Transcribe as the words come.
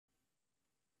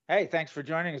Hey, thanks for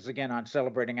joining us again on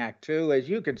Celebrating Act Two. As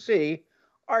you can see,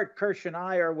 Art Kirsch and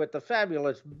I are with the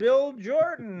fabulous Bill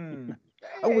Jordan.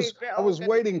 I Hey, was I Bill, was good to see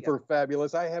waiting you. for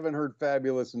Fabulous. I haven't heard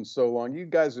Fabulous in so long. You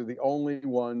guys are the only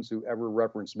ones who ever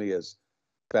reference me as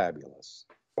Fabulous.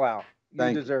 Well, you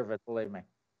Thank you. deserve it, believe me.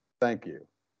 Thank you.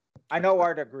 I know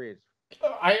Art agrees.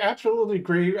 I absolutely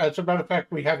agree. As a matter of fact,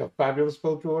 we have a fabulous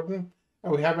Bill Jordan,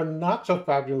 and we have a not so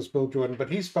fabulous Bill Jordan, but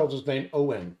he spells his name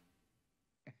O-N.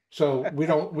 So we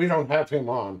don't have him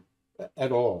on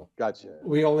at all. Gotcha.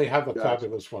 We only have the Gotcha.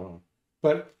 fabulous one on.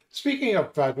 But speaking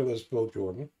of fabulous Bill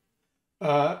Jordan,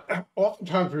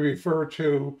 oftentimes we refer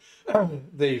to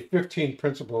the 15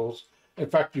 principles. In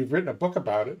fact, you've written a book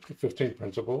about it, the 15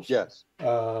 principles, Yes.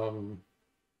 um,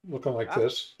 looking like Ah,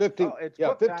 this. 15. oh, it's Yeah,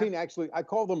 book time. 15 actually. I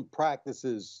call them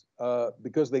practices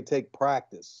because they take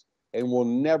practice and will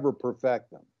never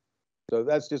perfect them. So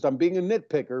that's just, I'm being a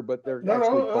nitpicker, but they're No,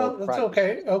 actually no, called that's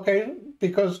okay. practices. Okay,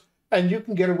 because and you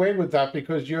can get away with that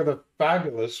because you're the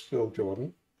fabulous Bill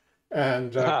Jordan,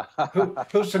 and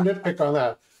who's to nitpick on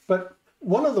that? But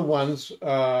one of the ones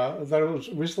that I was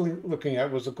recently looking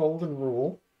at was the Golden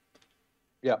Rule,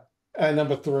 Yeah. and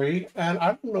number three. And I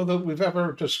don't know that we've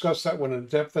ever discussed that one in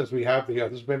depth as we have the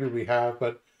others. Maybe we have,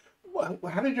 but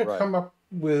how did you Right. come up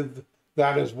with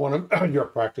that as one of your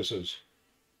practices?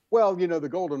 Well, the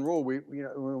golden rule.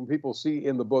 When people see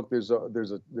in the book, there's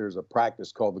a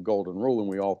practice called the golden rule, and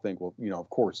we all think, well, of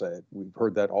course, we've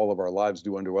heard that all of our lives: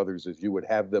 do unto others as you would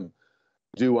have them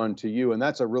do unto you, and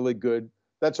that's a really good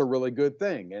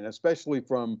thing, and especially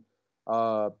from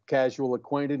casual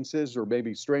acquaintances or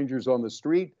maybe strangers on the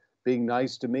street. Being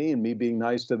nice to me and me being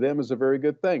nice to them is a very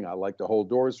good thing. I like to hold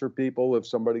doors for people. If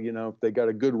somebody, if they got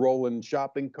a good rolling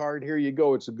shopping cart, here you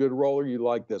go. It's a good roller. You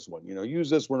like this one. Use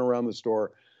this one around the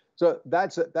store. So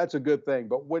that's a good thing.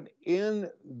 But when in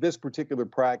this particular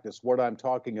practice, what I'm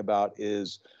talking about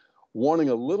is wanting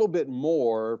a little bit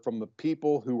more from the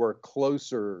people who are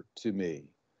closer to me,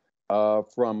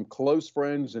 from close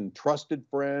friends and trusted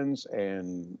friends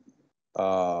and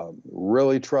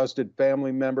really trusted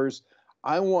family members.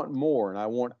 I want more, and I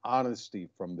want honesty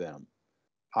from them.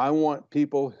 I want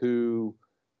people who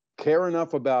care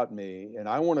enough about me, and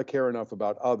I want to care enough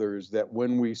about others that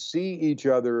when we see each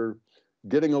other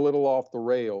getting a little off the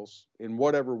rails in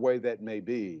whatever way that may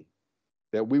be,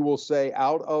 that we will say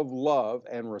out of love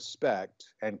and respect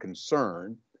and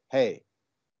concern, hey,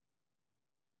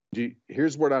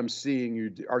 here's what I'm seeing you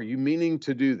do. Are you meaning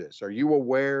to do this? Are you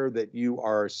aware that you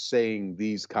are saying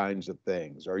these kinds of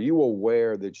things? Are you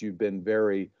aware that you've been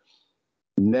very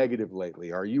negative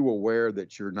lately? Are you aware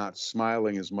that you're not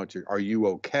smiling as much? Are you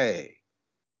okay?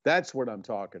 That's what I'm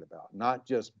talking about, not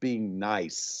just being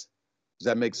nice. Does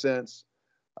that make sense?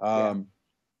 Yeah. Um,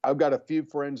 I've got a few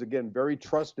friends, again, very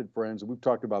trusted friends. And we've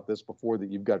talked about this before, that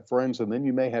you've got friends and then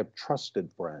you may have trusted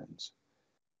friends.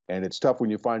 And it's tough when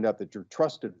you find out that your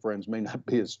trusted friends may not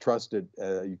be as trusted.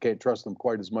 You can't trust them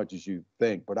quite as much as you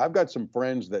think. But I've got some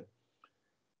friends that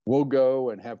will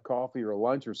go and have coffee or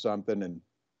lunch or something, and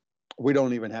we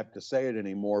don't even have to say it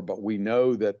anymore, but we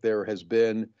know that there has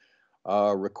been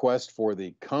a request for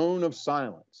the cone of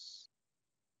silence.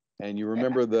 And you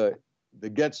remember the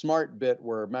Get Smart bit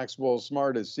where Maxwell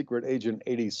Smart as Secret Agent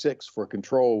 86 for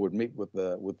Control would meet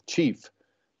with Chief,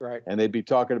 Right. and they'd be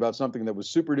talking about something that was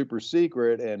super duper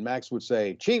secret, and Max would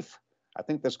say, Chief, I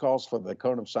think this calls for the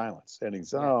cone of silence. And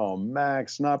he's, Yeah. oh,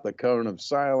 Max, not the cone of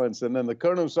silence. And then the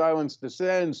cone of silence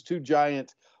descends, two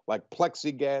giant, like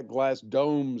plexiglass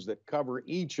domes that cover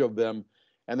each of them.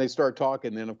 And they start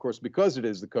talking. Then, of course, because it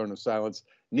is the cone of silence,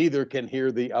 neither can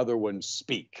hear the other one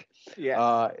speak.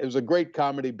 Yes. It was a great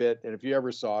comedy bit. And if you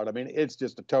ever saw it, I mean, it's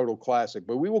just a total classic.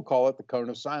 But we will call it the cone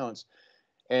of silence.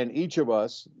 And each of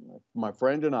us, my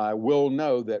friend and I, will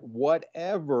know that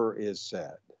whatever is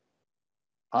said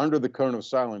under the cone of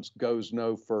silence goes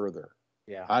no further.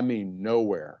 Yeah. I mean,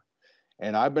 nowhere.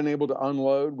 And I've been able to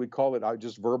unload. We call it, I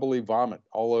just verbally vomit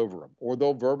all over them, or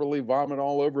they'll verbally vomit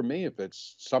all over me if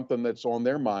it's something that's on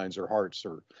their minds or hearts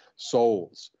or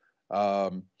souls.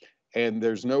 Um, and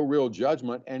there's no real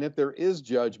judgment. And if there is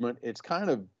judgment, it's kind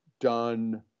of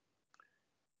done,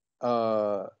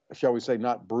 shall we say,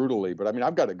 not brutally, but I mean,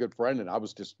 I've got a good friend and I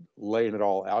was just laying it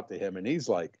all out to him. And he's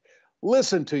like,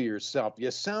 listen to yourself.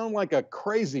 You sound like a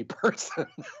crazy person.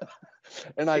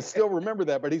 And I still remember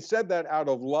that, but he said that out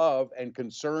of love and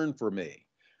concern for me.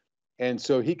 And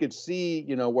so he could see,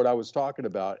 what I was talking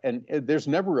about. And there's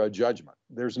never a judgment.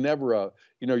 There's never a,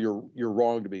 you're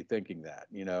wrong to be thinking that,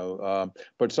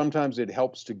 but sometimes it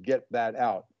helps to get that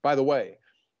out. By the way,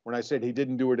 when I said he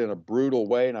didn't do it in a brutal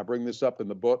way, and I bring this up in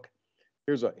the book,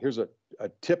 here's a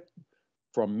tip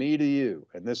from me to you.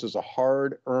 And this is a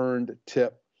hard earned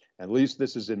tip. at least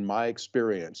this is in my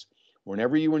experience,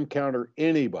 whenever you encounter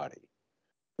anybody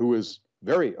who is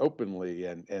very openly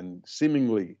and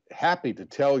seemingly happy to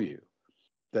tell you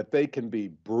that they can be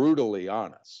brutally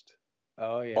honest.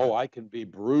 Oh yeah. Oh, I can be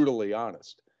brutally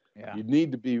honest. Yeah. You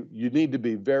need to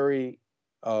be very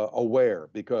aware,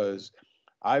 because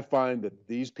I find that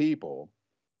these people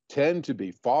tend to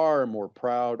be far more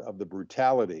proud of the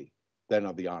brutality than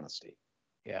of the honesty.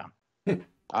 Yeah.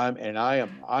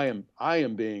 I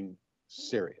am being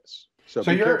serious. So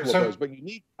So be you're- careful of so- those. But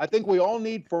I think we all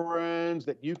need friends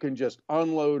that you can just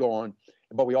unload on.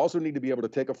 But we also need to be able to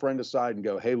take a friend aside and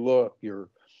go, hey, look, you're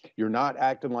not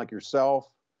acting like yourself.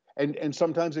 And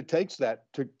sometimes it takes that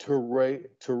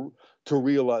to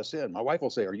reel us in. My wife will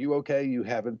say, are you okay? You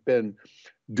haven't been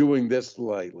doing this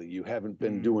lately. You haven't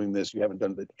been doing this. You haven't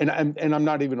done that. And I'm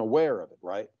not even aware of it,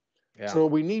 right? Yeah. So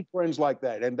we need friends like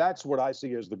that. And that's what I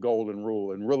see as the golden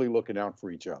rule, and really looking out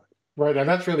for each other. Right, and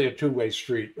that's really a two-way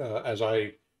street, as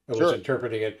I was Sure.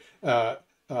 interpreting it.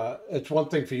 It's one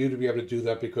thing for you to be able to do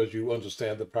that because you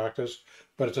understand the practice,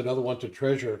 but it's another one to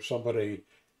treasure somebody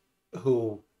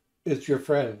who is your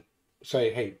friend.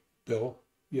 Say, hey, Bill,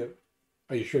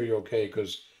 are you sure you're okay?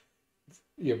 Because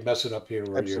you're messing up here,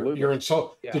 or Absolutely. you're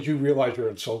insult. Yeah. Did you realize you're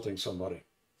insulting somebody?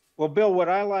 Well, Bill, what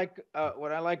I like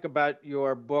about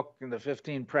your book and the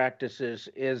 15 practices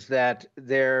is that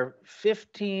they're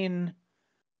 15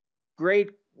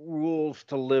 great rules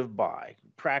to live by,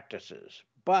 practices,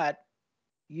 but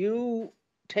you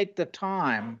take the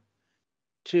time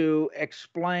to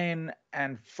explain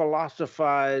and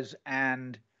philosophize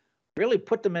and really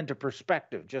put them into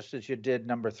perspective, just as you did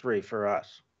number 3 for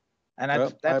us. And Well,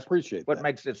 I that's appreciate what that.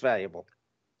 makes this valuable.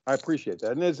 I appreciate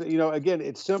that. And it's, again,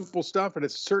 it's simple stuff, and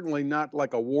it's certainly not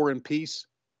like a War and Peace,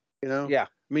 Yeah.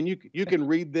 I mean, you can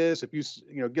read this if you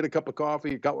get a cup of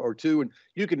coffee, a cup or two, and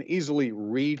you can easily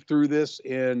read through this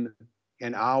in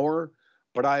an hour.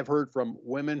 But I've heard from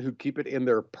women who keep it in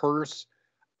their purse.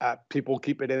 People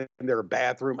keep it in their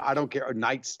bathroom. I don't care, a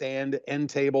nightstand, end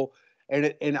table.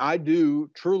 And I do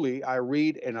truly, I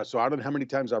read, and so I don't know how many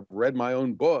times I've read my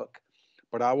own book,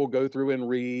 but I will go through and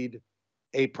read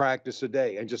a practice a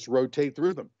day and just rotate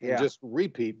through them and Yeah. just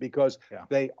repeat, because Yeah.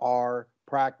 they are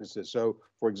practices. So,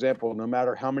 for example, no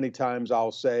matter how many times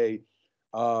I'll say,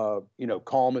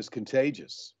 calm is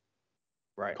contagious,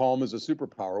 Right. calm is a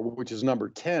superpower, which is number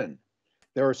 10.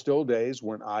 There are still days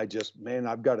when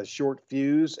I've got a short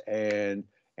fuse, and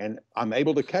I'm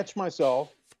able to catch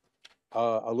myself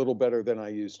a little better than I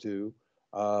used to.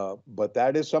 But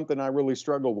that is something I really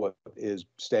struggle with, is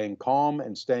staying calm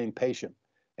and staying patient.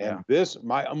 And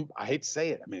I hate to say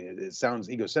it. I mean, it sounds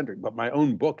egocentric, but my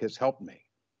own book has helped me.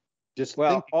 Just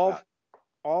Well, thinking about it.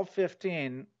 all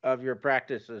 15 of your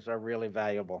practices are really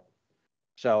valuable.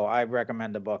 So I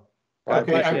recommend the book. I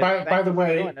Okay, appreciate and it. by Thank the you for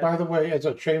doing way, this. as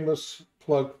a shameless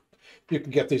plug, you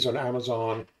can get these on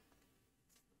Amazon.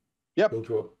 Yep. Bill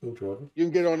Jordan. You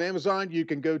can get it on Amazon. You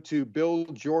can go to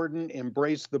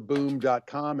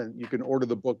BillJordanEmbraceTheBoom.com, and you can order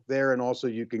the book there. And also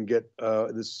you can get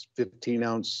this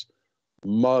 15-ounce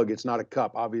mug. It's not a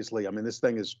cup, obviously. I mean, this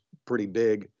thing is pretty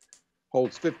big,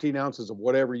 holds 15 ounces of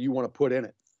whatever you want to put in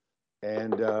it.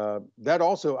 And that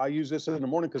also, I use this in the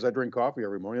morning because I drink coffee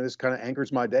every morning. This kind of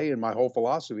anchors my day and my whole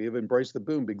philosophy of embrace the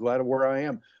boom, be glad of where I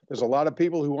am. There's a lot of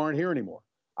people who aren't here anymore.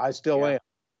 I still am.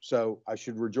 So I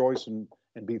should rejoice and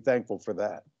be thankful for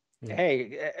that.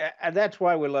 Hey, that's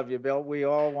why we love you, Bill. We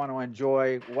all want to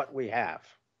enjoy what we have.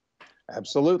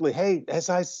 Absolutely. Hey, as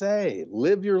I say,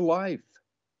 live your life,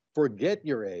 forget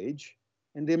your age,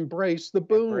 and embrace the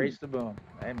boom. Embrace the boom.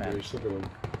 Amen. Here's the boom.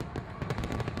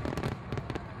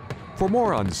 For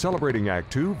more on Celebrating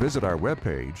Act Two, visit our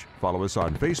webpage, follow us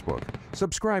on Facebook,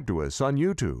 subscribe to us on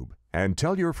YouTube, and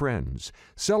tell your friends.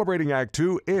 Celebrating Act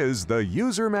Two is the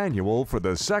user manual for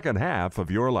the second half of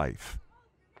your life.